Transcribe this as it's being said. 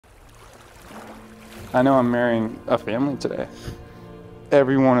I know I'm marrying a family today.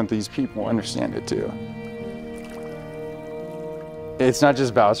 Every one of these people understand it too. It's not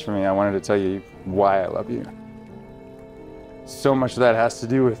just vows for me. I wanted to tell you why I love you. So much of that has to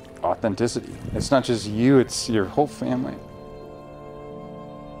do with authenticity. It's not just you, it's your whole family.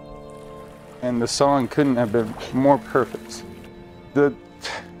 And the song couldn't have been more perfect.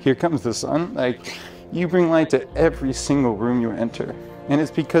 Here comes the sun, like, you bring light to every single room you enter. And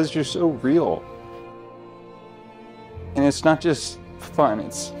it's because you're so real. And it's not just fun,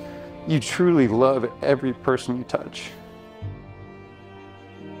 it's you truly love every person you touch.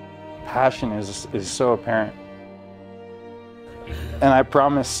 Passion is so apparent. And I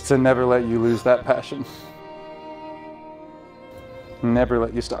promise to never let you lose that passion. Never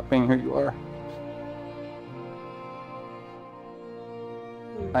let you stop being who you are.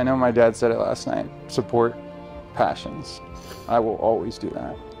 I know my dad said it last night, support passions. I will always do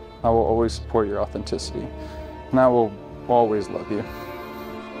that. I will always support your authenticity. And I will always love you.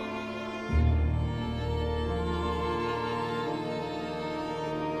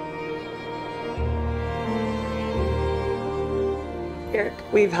 Erik,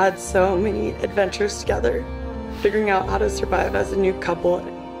 we've had so many adventures together, figuring out how to survive as a new couple.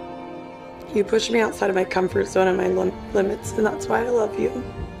 You push me outside of my comfort zone and my limits, and that's why I love you.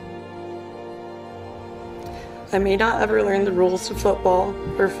 I may not ever learn the rules to football,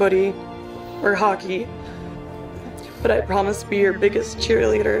 or footy, or hockey, but I promise to be your biggest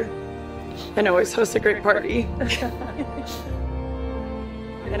cheerleader and always host a great party.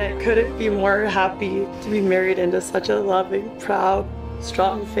 And I couldn't be more happy to be married into such a loving, proud,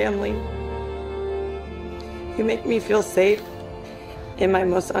 strong family. You make me feel safe in my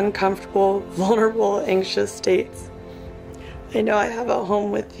most uncomfortable, vulnerable, anxious states. I know I have a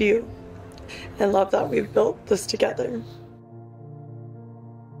home with you and love that we've built this together.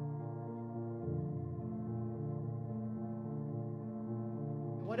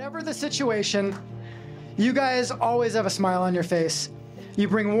 Whatever the situation, you guys always have a smile on your face. You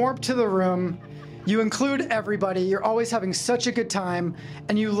bring warmth to the room. You include everybody. You're always having such a good time,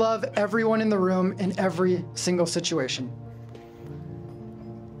 and you love everyone in the room in every single situation.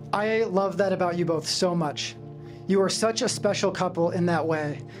 I love that about you both so much. You are such a special couple in that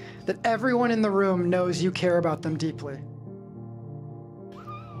way, that everyone in the room knows you care about them deeply.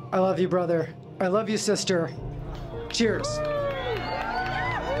 I love you, brother. I love you, sister. Cheers.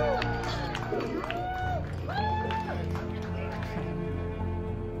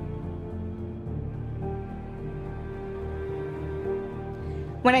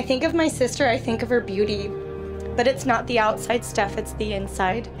 When I think of my sister, I think of her beauty, but it's not the outside stuff, it's the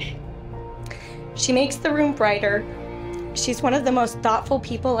inside. She makes the room brighter. She's one of the most thoughtful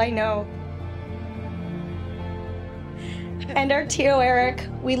people I know. And our Tio Erik,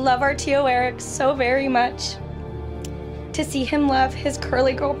 we love our Tio Erik so very much. To see him love his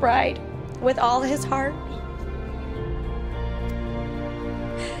curly girl bride with all his heart.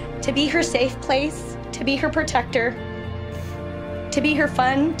 To be her safe place, to be her protector. To be her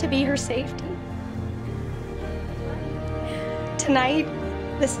fun, to be her safety. Tonight,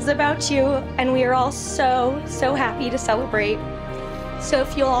 this is about you, and we are all so, so happy to celebrate. So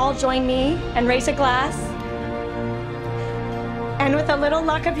if you'll all join me and raise a glass, and with a little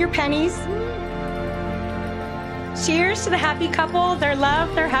luck of your pennies, cheers to the happy couple, their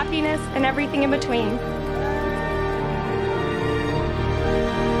love, their happiness, and everything in between.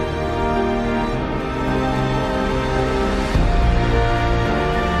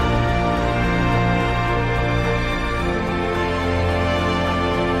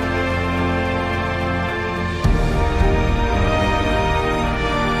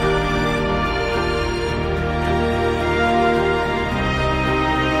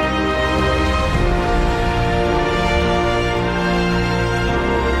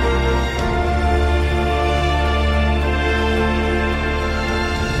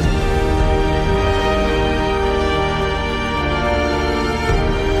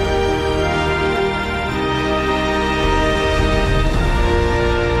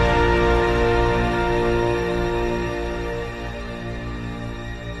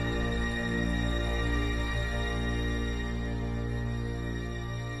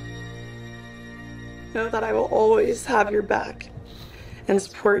 Know that I will always have your back and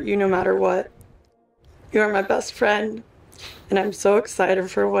support you no matter what. You are my best friend, and I'm so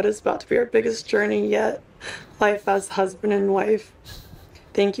excited for what is about to be our biggest journey yet, life as husband and wife.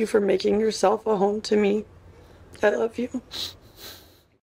 Thank you for making yourself a home to me. I love you.